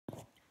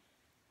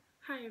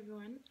Hi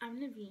everyone, I'm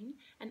Naveen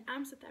and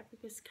I'm South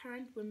Africa's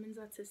current women's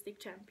artistic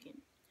champion.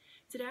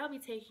 Today I'll be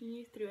taking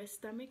you through a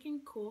stomach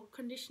and core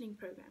conditioning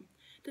program.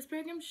 This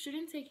program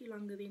shouldn't take you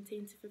longer than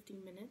 10 to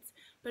 15 minutes,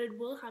 but it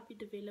will help you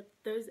develop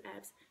those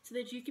abs so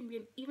that you can be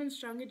an even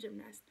stronger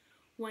gymnast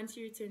once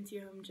you return to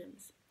your home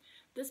gyms.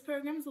 This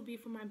program will be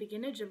for my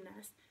beginner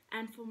gymnasts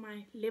and for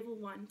my level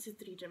 1 to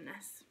 3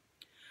 gymnasts.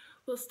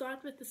 We'll start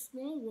with a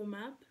small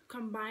warm-up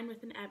combined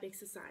with an ab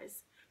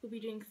exercise. We'll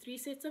be doing 3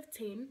 sets of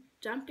 10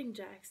 jumping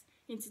jacks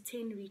into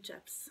 10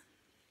 reach-ups.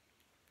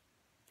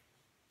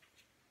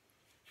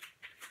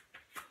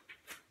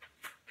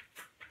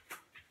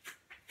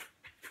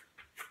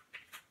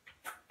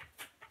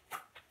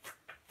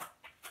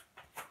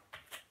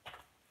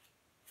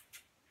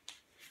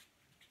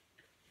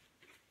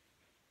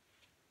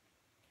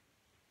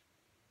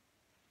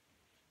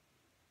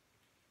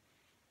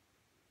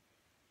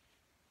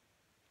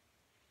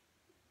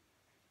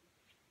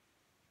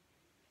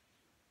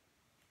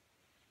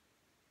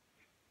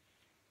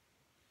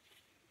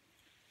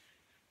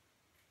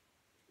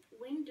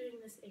 When doing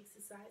this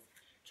exercise,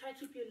 try to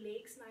keep your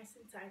legs nice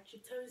and tight,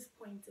 your toes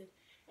pointed,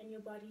 and your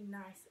body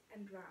nice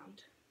and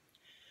round.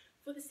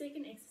 For the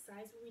second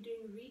exercise, we'll be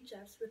doing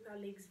reach-ups with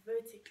our legs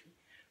vertically.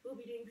 We'll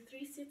be doing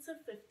 3 sets of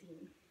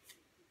 15.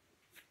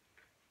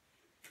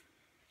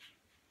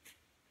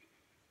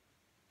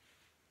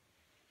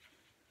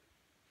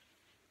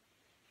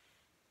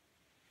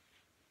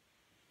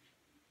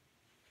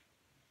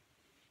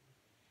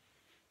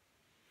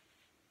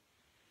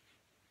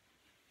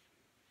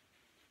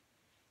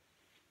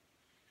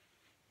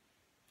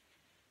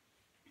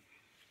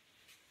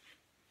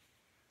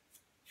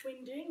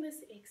 When doing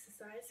this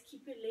exercise,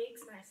 keep your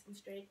legs nice and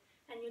straight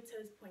and your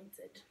toes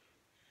pointed.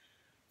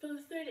 For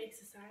the third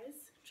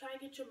exercise, try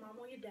and get your mom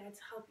or your dad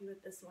to help you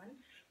with this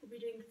one. We'll be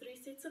doing 3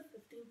 sets of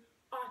 15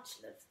 arch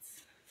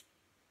lifts.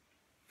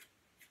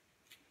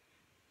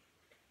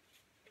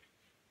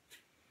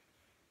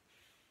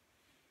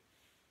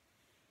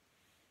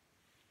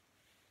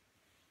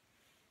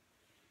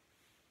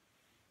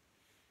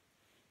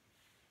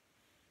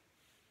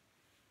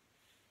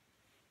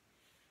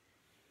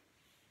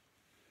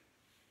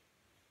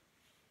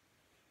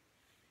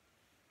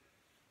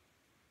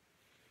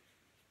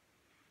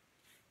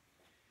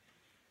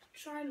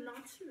 Try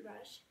not to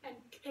rush and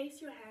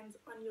place your hands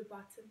on your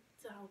bottom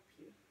to help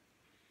you.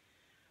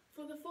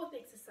 For the fourth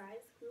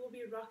exercise, we will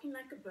be rocking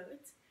like a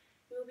boat.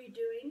 We will be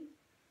doing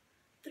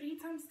 3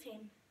 times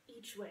 10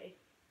 each way.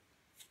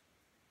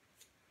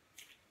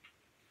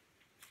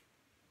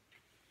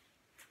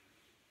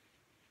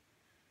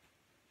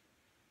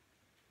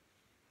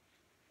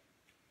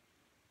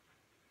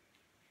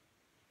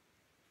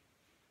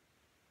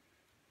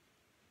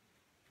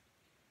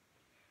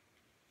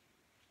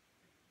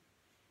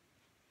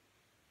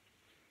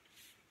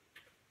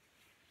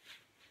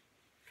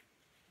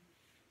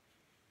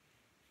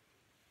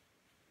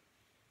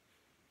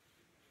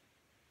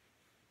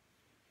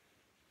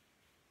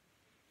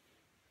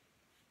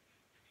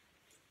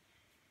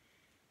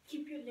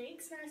 Keep your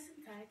legs nice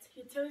and tight,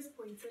 your toes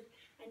pointed,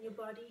 and your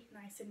body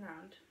nice and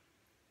round.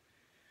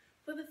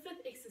 For the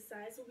fifth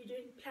exercise, we'll be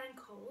doing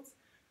plank holds,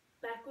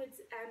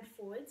 backwards and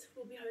forwards.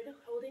 We'll be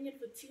holding it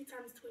for 2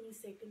 times 20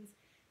 seconds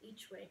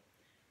each way.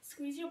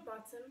 Squeeze your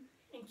bottom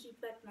and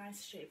keep that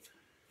nice shape.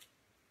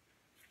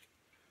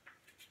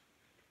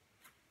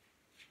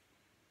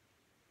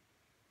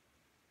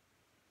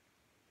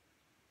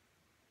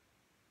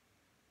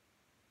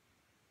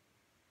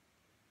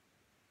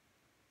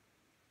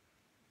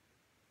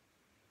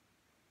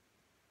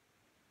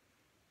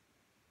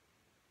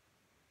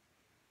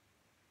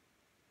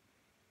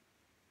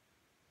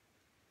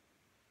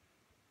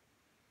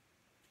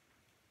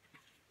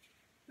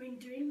 When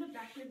doing the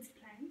backwards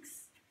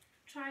planks,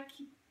 try to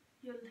keep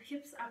your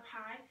hips up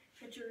high,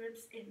 get your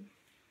ribs in.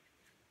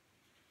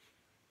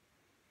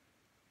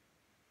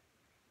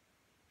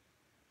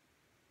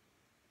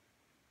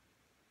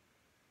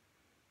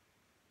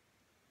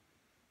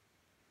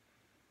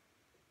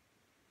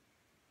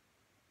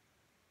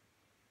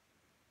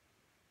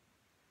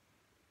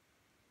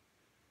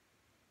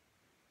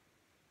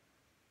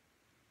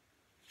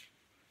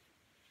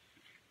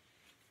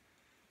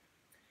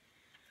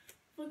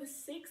 For the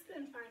sixth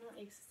and final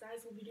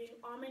exercise, we'll be doing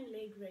arm and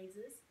leg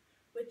raises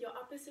with your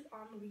opposite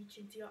arm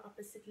reaching to your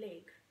opposite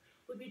leg.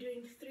 We'll be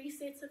doing 3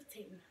 sets of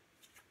 10.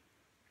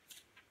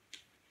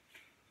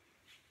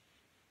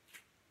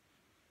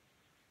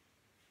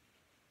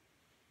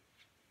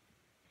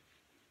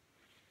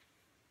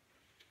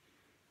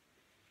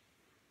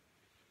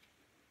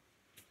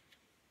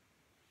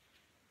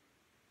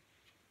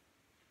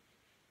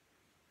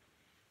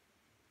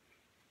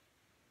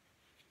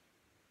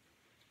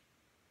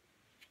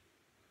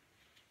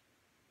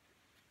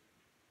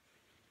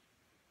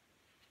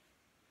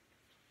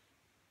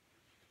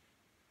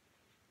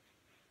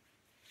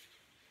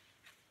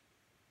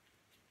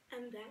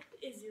 And that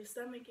is your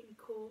stomach and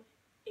core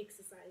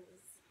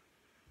exercises.